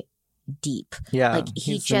jaw-droppingly deep. Yeah.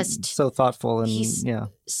 He's just so thoughtful, and he's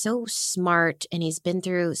so smart, and he's been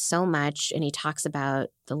through so much, and he talks about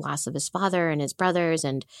the loss of his father and his brothers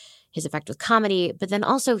and his effect with comedy. But then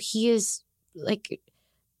also he is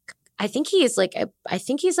I think he's like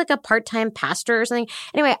a part-time pastor or something.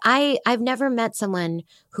 Anyway, I've never met someone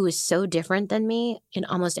who is so different than me in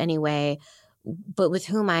almost any way, but with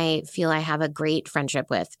whom I feel I have a great friendship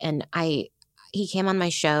with. And he came on my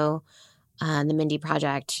show, the Mindy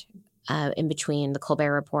Project, in between the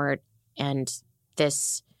Colbert Report and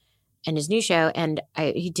this and his new show. And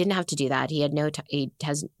he didn't have to do that. He had he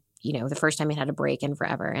has, the first time he had a break in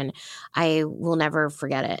forever. And I will never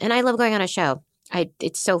forget it. And I love going on a show.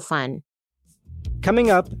 It's so fun. Coming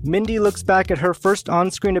up, Mindy looks back at her first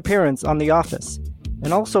on-screen appearance on The Office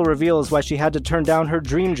and also reveals why she had to turn down her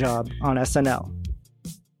dream job on SNL.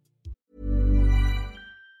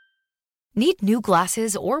 Need new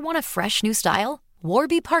glasses or want a fresh new style?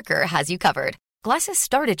 Warby Parker has you covered. Glasses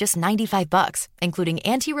start at just $95, including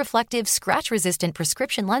anti-reflective, scratch-resistant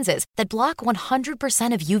prescription lenses that block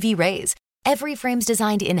 100% of UV rays. Every frame's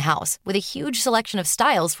designed in-house with a huge selection of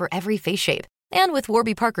styles for every face shape. And with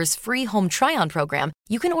Warby Parker's free home try-on program,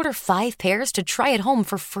 you can order 5 pairs to try at home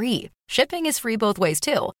for free. Shipping is free both ways,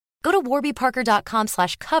 too. Go to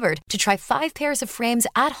warbyparker.com/covered to try 5 pairs of frames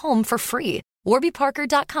at home for free.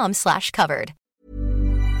 warbyparker.com/covered.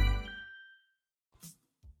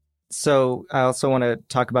 So I also want to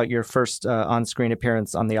talk about your first on-screen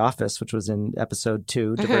appearance on The Office, which was in episode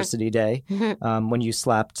 2, Diversity Day, when you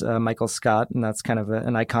slapped Michael Scott, and that's kind of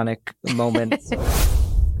an iconic moment.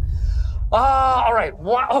 All right.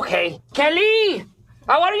 Okay. Kelly,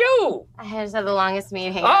 how are you? I just had the longest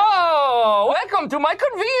meeting. Oh, welcome to my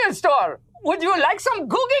convenience store. Would you like some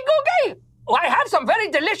googie? Oh, I have some very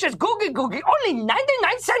delicious googie. Only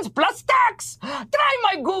 99 cents plus tax. Try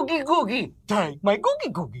my googie. Try my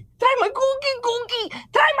googie. Try my googie.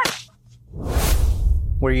 Try my...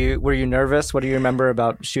 Were you nervous? What do you remember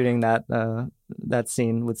about shooting that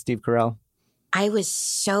scene with Steve Carell? I was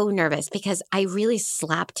so nervous because I really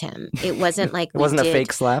slapped him. It wasn't like it wasn't a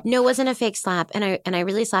fake slap? No, it wasn't a fake slap. And I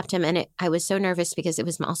really slapped him. And I was so nervous because it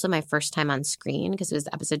was also my first time on screen because it was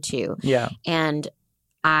episode 2. Yeah. And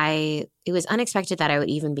it was unexpected that I would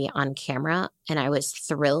even be on camera. And I was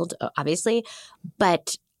thrilled, obviously.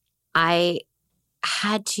 But I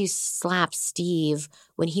had to slap Steve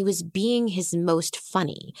when he was being his most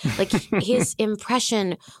funny. Like his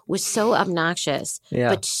impression was so obnoxious,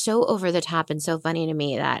 but so over the top and so funny to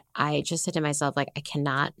me that I just said to myself, like, I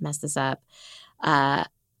cannot mess this up. And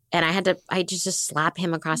I just slap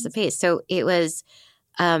him across the face. So it was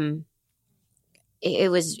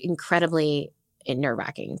incredibly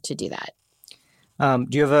nerve-wracking to do that.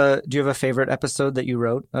 Do you have a favorite episode that you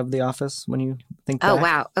wrote of The Office when you think back? Oh,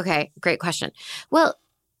 wow. Okay. Great question. Well,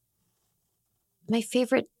 my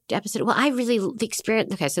favorite episode, the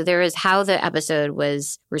experience. Okay. So there is how the episode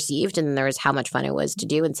was received and then there is how much fun it was to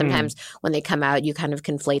do. And sometimes when they come out, you kind of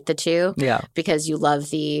conflate the two because you love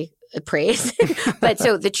the praise. But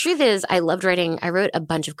so the truth is I wrote a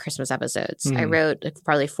bunch of Christmas episodes. I wrote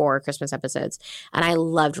probably 4 Christmas episodes and I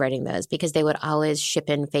loved writing those because they would always ship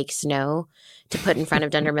in fake snow to put in front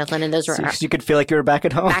of Dunder Mifflin. And those were so you could feel like you were back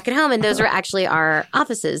at home. Back at home. And those were actually our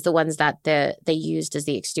offices, the ones that they used as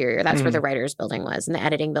the exterior. That's where the writers' building was and the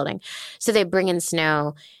editing building. So they bring in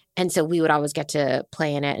snow. And so we would always get to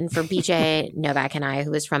play in it. And for BJ Novak and I,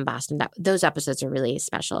 who was from Boston, those episodes are really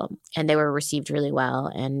special. And they were received really well.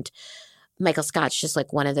 And Michael Scott's just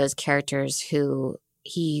like one of those characters who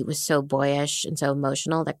he was so boyish and so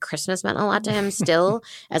emotional that Christmas meant a lot to him still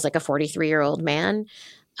as like a 43-year-old man.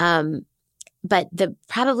 But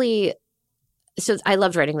so I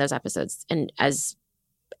loved writing those episodes. And as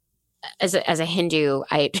a Hindu,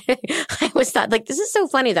 I always thought, like, this is so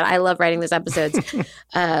funny that I love writing those episodes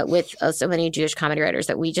with so many Jewish comedy writers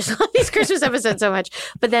that we just love these Christmas episodes so much.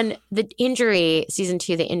 But then season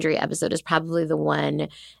 2, the injury episode is probably the one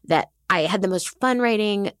that I had the most fun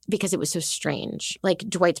writing because it was so strange. Like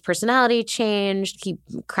Dwight's personality changed. He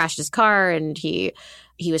crashed his car and he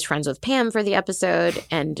was friends with Pam for the episode.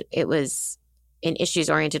 And it was an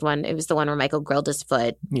issues-oriented one. It was the one where Michael grilled his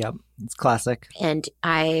foot. Yeah, it's classic. And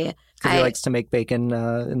he likes to make bacon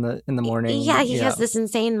in the morning. Yeah, he has this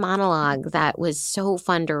insane monologue that was so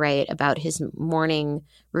fun to write about his morning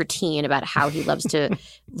routine, about how he loves to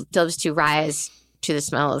rise to the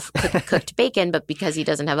smell of cooked bacon, but because he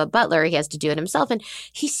doesn't have a butler, he has to do it himself. And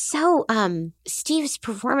he's so Steve's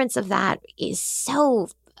performance of that is so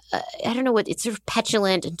I don't know what, it's sort of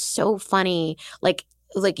petulant and so funny. Like,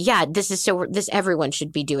 yeah, this everyone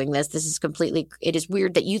should be doing this. This is it is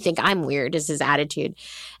weird that you think I'm weird is his attitude.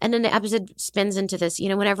 And then the episode spins into this,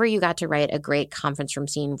 whenever you got to write a great conference room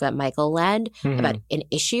scene that Michael led about an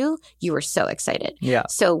issue, you were so excited. Yeah.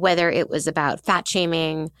 So whether it was about fat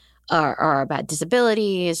shaming or about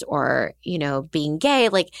disabilities or, being gay,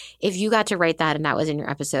 like if you got to write that and that was in your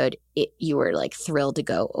episode, you were like thrilled to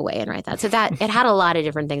go away and write that. So that it had a lot of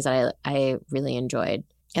different things that I really enjoyed.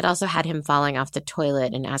 It also had him falling off the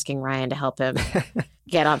toilet and asking Ryan to help him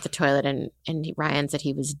get off the toilet, and Ryan said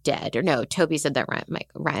he was dead. Or no, Toby said that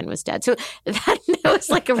Ryan was dead. So that was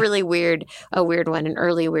like a really weird one, an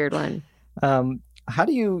early weird one. How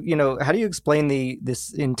do you explain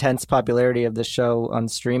this intense popularity of the show on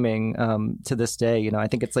streaming to this day? I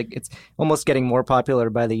think it's almost getting more popular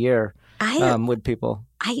by the year with people.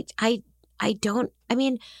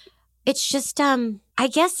 It's just, I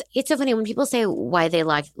guess it's so funny when people say why they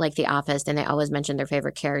like The Office and they always mention their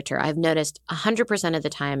favorite character. I've noticed 100% of the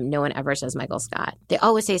time, no one ever says Michael Scott. They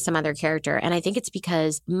always say some other character. And I think it's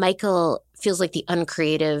because Michael feels like the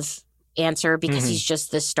uncreative answer because he's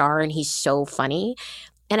just the star and he's so funny.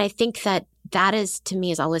 And I think that is, to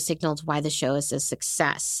me, is always signaled why the show is a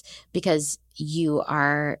success, because you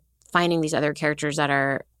are finding these other characters that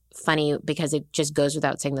are funny, because it just goes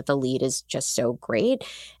without saying that the lead is just so great.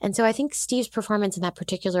 And so I think Steve's performance in that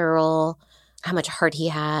particular role, how much heart he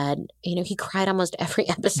had, he cried almost every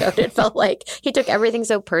episode. It felt like he took everything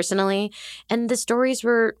so personally. And the stories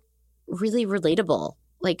were really relatable.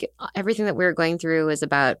 Like everything that we were going through was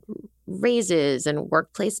about raises and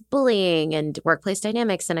workplace bullying and workplace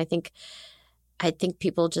dynamics. And I think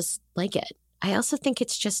people just like it. I also think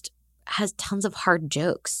it's just has tons of hard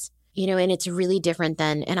jokes, and it's really different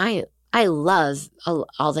than, and I love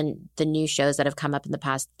all the new shows that have come up in the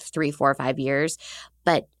past 3, 4, 5 years,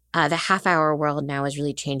 but the half-hour world now is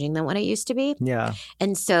really changing than what it used to be. Yeah.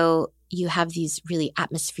 And so you have these really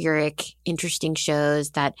atmospheric, interesting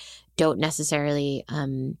shows that don't necessarily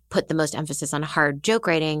put the most emphasis on hard joke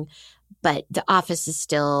writing, but The Office is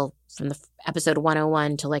still, from the episode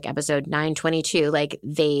 101 to like episode 922, like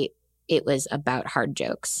it was about hard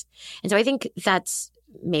jokes. And so I think that's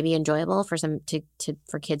maybe enjoyable for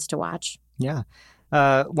for kids to watch. Yeah.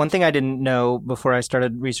 One thing I didn't know before I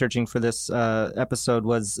started researching for this episode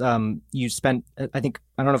was you spent, I don't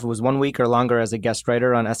know if it was 1 week or longer as a guest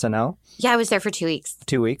writer on SNL. Yeah, I was there for 2 weeks.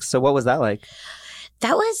 2 weeks. So what was that like?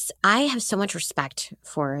 I have so much respect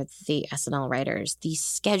for the SNL writers. The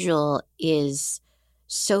schedule is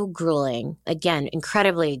so grueling, again,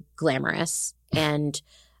 incredibly glamorous. And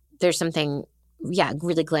there's something,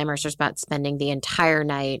 really glamorous about spending the entire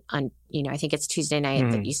night on, I think it's Tuesday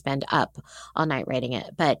night that you spend up all night writing it.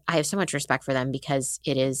 But I have so much respect for them because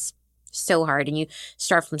it is so hard and you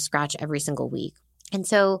start from scratch every single week. And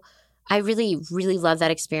so I really, really love that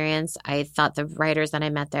experience. I thought the writers that I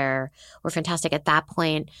met there were fantastic. At that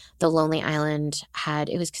point, The Lonely Island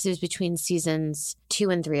it was between seasons 2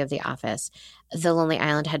 and 3 of The Office. The Lonely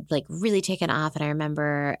Island had like really taken off. And I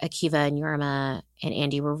remember Akiva and Yorma and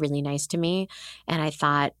Andy were really nice to me. And I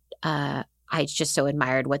thought I just so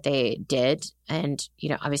admired what they did. And,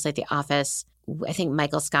 obviously at The Office, I think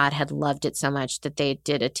Michael Scott had loved it so much that they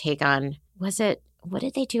did a take on, what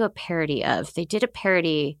did they do a parody of? They did a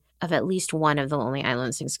parody of at least one of the Lonely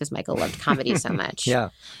Island things because Michael loved comedy so much. Yeah.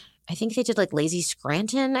 I think they did like Lazy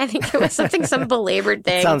Scranton. I think it was some belabored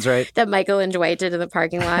thing. Sounds right. That Michael and Dwight did in the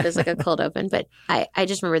parking lot as like a cold open. But I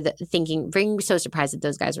just remember being so surprised that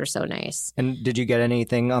those guys were so nice. And did you get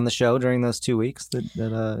anything on the show during those 2 weeks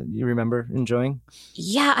that you remember enjoying?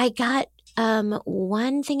 Yeah, I got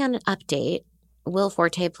one thing on an update. Will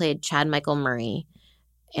Forte played Chad Michael Murray.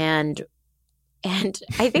 And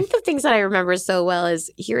I think the things that I remember so well is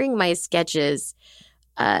hearing my sketches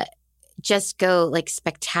just go like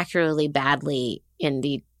spectacularly badly in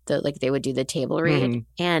the like they would do the table read. Mm-hmm.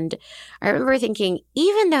 And I remember thinking,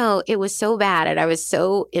 even though it was so bad and I was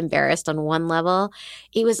so embarrassed on one level,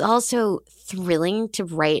 it was also thrilling to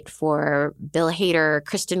write for Bill Hader,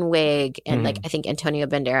 Kristen Wiig, and like I think Antonio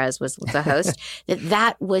Banderas was the host.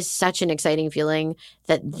 that was such an exciting feeling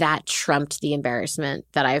that trumped the embarrassment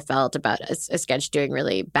that I felt about a sketch doing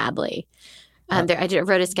really badly. I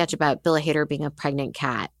wrote a sketch about Bill Hader being a pregnant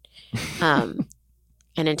cat.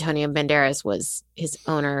 And Antonio Banderas was his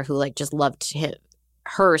owner who like just loved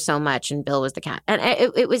her so much, and Bill was the cat. And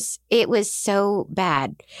it was so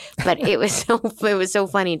bad, but it was so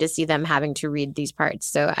funny to see them having to read these parts.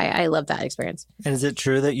 So I love that experience. And is it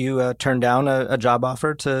true that you turned down a job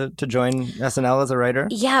offer to join SNL as a writer?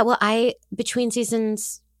 Yeah, well, between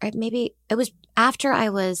seasons, maybe it was after I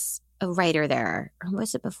was a writer there, or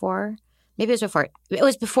was it before? Maybe it was before. It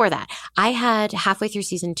was before that. I had halfway through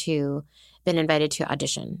season 2 been invited to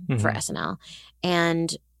audition for SNL,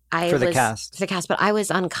 and for the cast, but I was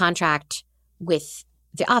on contract with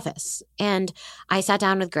The Office, and I sat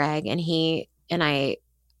down with Greg, and I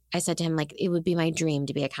said to him, like, it would be my dream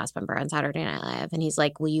to be a cast member on Saturday Night Live, and he's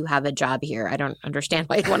like, well, you have a job here. I don't understand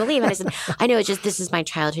why you want to leave. And I said, I know, it's just this is my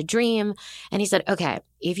childhood dream. And he said, okay,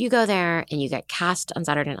 if you go there and you get cast on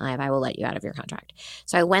Saturday Night Live, I will let you out of your contract.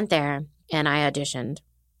 So I went there and I auditioned,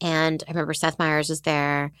 and I remember Seth Meyers was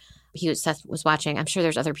there. Seth was watching. I'm sure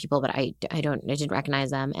there's other people, but I didn't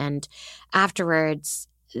recognize them. And afterwards,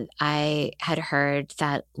 I had heard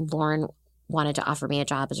that Lauren wanted to offer me a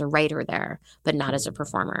job as a writer there, but not as a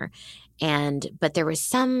performer. But there was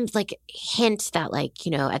some like hint that like,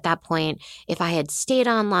 at that point, if I had stayed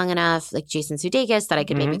on long enough, like Jason Sudeikis, that I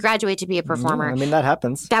could maybe graduate to be a performer. I mean, that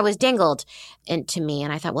happens. That was dangled to me.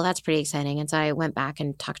 And I thought, well, that's pretty exciting. And so I went back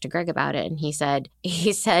and talked to Greg about it. And he said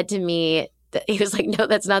to me, he was like, no,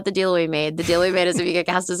 that's not the deal we made. The deal we made is if you get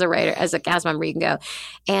cast as a writer, as a cast member, you can go.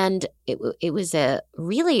 And it was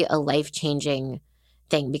really a life-changing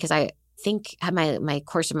thing because I think my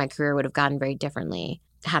course of my career would have gone very differently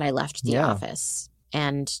had I left The Office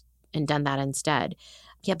and done that instead.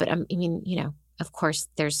 Yeah, but I mean, of course,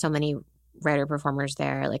 there's so many writer-performers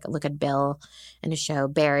there. Like, look at Bill and his show,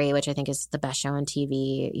 Barry, which I think is the best show on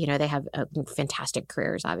TV. They have fantastic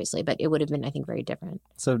careers, obviously, but it would have been, I think, very different.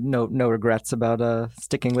 So no regrets about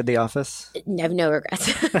sticking with The Office? I have no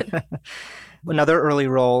regrets. Another early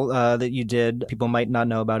role that you did, people might not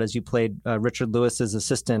know about, is you played Richard Lewis's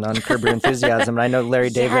assistant on Curb Your Enthusiasm. And I know Larry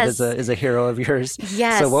David is a hero of yours.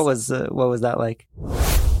 Yes. So what was that like?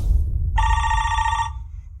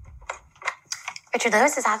 Richard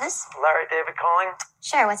Lewis's office? Larry David calling?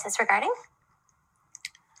 Sure, what's this regarding?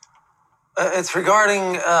 It's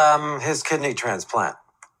regarding his kidney transplant.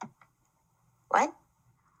 What?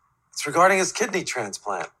 It's regarding his kidney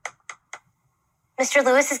transplant. Mr.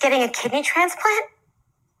 Lewis is getting a kidney transplant?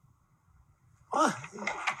 What?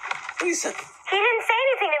 He said... He didn't say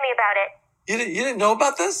anything to me about it. You didn't know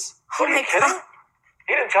about this? Oh, Are you my kidding? God.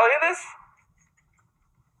 He didn't tell you this?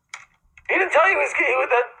 He didn't tell you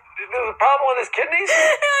that there was a problem with his kidneys? No,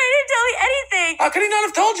 he didn't tell me anything. How could he not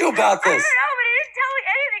have told you about this? I don't know, but he didn't tell me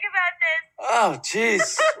anything about this. Oh,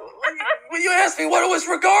 jeez. Well, you asked me what it was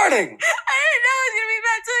regarding. I didn't know it was going to be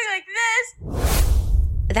about something like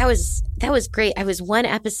this. That was great. I was one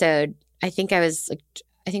episode. I think it was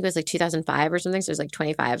like 2005 or something. So it was like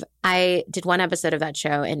 25. I did one episode of that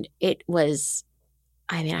show, and it was,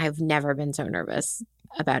 I've never been so nervous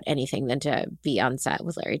about anything than to be on set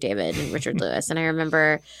with Larry David and Richard Lewis. And I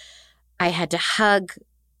remember I had to hug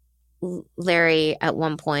Larry at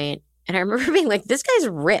one point, and I remember being like, this guy's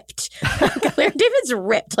ripped. Like, Larry David's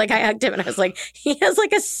ripped. Like, I hugged him and I was like, he has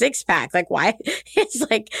like a 6-pack. Like, why? It's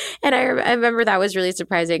like, and I remember that was really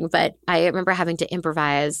surprising. But I remember having to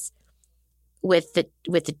improvise with the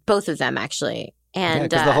both of them, actually. And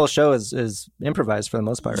because the whole show is improvised for the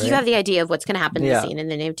most part, right? You have the idea of what's going to happen in the scene,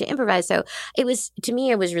 and then you have to improvise. So it was, to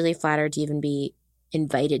me, I was really flattered to even be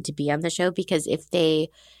invited to be on the show, because if they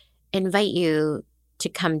invite you to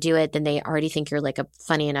come do it, then they already think you're like a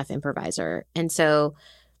funny enough improviser. And so,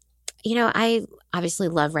 I obviously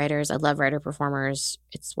love writers. I love writer performers.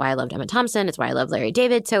 It's why I loved Emma Thompson. It's why I love Larry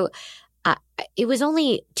David. So it was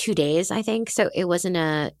only 2 days, I think. So it wasn't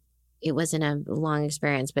a long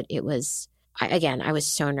experience, but it was. I was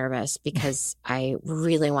so nervous because I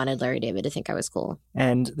really wanted Larry David to think I was cool.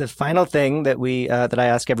 And the final thing that that I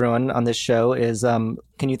ask everyone on this show is,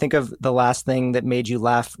 can you think of the last thing that made you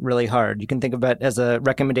laugh really hard? You can think of it as a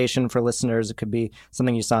recommendation for listeners. It could be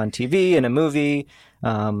something you saw on TV, in a movie,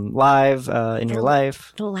 live, in your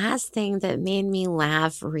life. The last thing that made me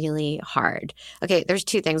laugh really hard. Okay, there's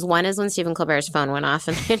 2 things. One is when Stephen Colbert's phone went off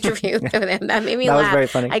in the interview with him. That made me laugh. That was very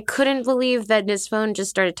funny. I couldn't believe that his phone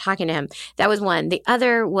just started talking to him. That was one. The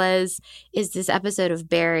other is this episode of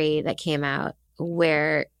Barry that came out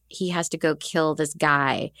where he has to go kill this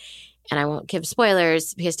guy. And I won't give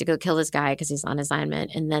spoilers. He has to go kill this guy because he's on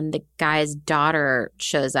assignment. And then the guy's daughter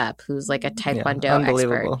shows up, who's like a Taekwondo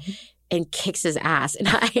expert, and kicks his ass. And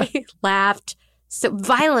I laughed so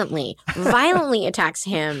violently attacks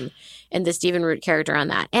him and the Stephen Root character on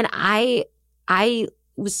that. And it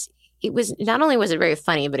was not only was it very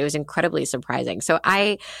funny, but it was incredibly surprising. So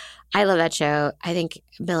I love that show. I think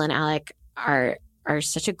Bill and Alec are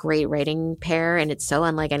such a great writing pair, and it's so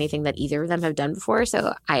unlike anything that either of them have done before.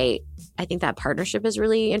 So I think that partnership is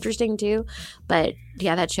really interesting too. But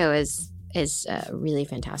yeah, that show is really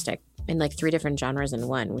fantastic in like 3 different genres in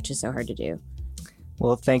one, which is so hard to do.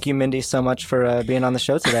 Well, thank you, Mindy, so much for being on the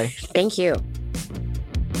show today. Thank you.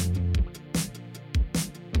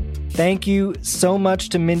 Thank you so much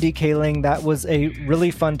to Mindy Kaling. That was a really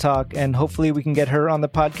fun talk, and hopefully we can get her on the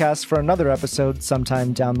podcast for another episode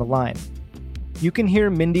sometime down the line. You can hear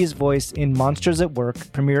Mindy's voice in Monsters at Work,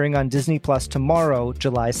 premiering on Disney Plus tomorrow,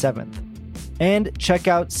 July 7th. And check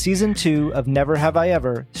out Season 2 of Never Have I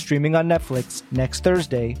Ever, streaming on Netflix next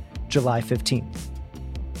Thursday, July 15th.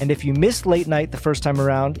 And if you missed Late Night the first time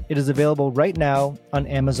around, it is available right now on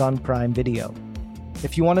Amazon Prime Video.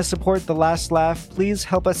 If you want to support The Last Laugh, please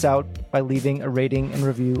help us out by leaving a rating and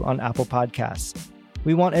review on Apple Podcasts.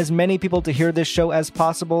 We want as many people to hear this show as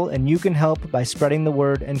possible, and you can help by spreading the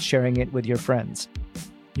word and sharing it with your friends.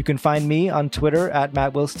 You can find me on Twitter at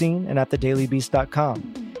Matt Wilstein and at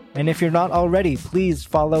thedailybeast.com. And if you're not already, please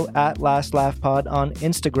follow at Last Laugh Pod on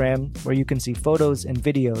Instagram, where you can see photos and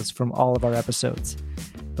videos from all of our episodes.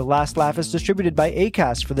 The Last Laugh is distributed by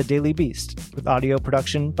Acast for The Daily Beast, with audio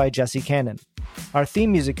production by Jesse Cannon. Our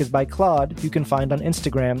theme music is by Claude, who you can find on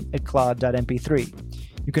Instagram at claude.mp3.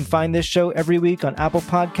 You can find this show every week on Apple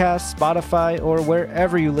Podcasts, Spotify, or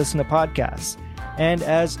wherever you listen to podcasts. And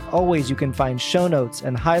as always, you can find show notes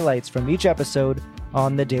and highlights from each episode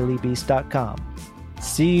on thedailybeast.com.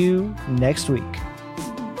 See you next week.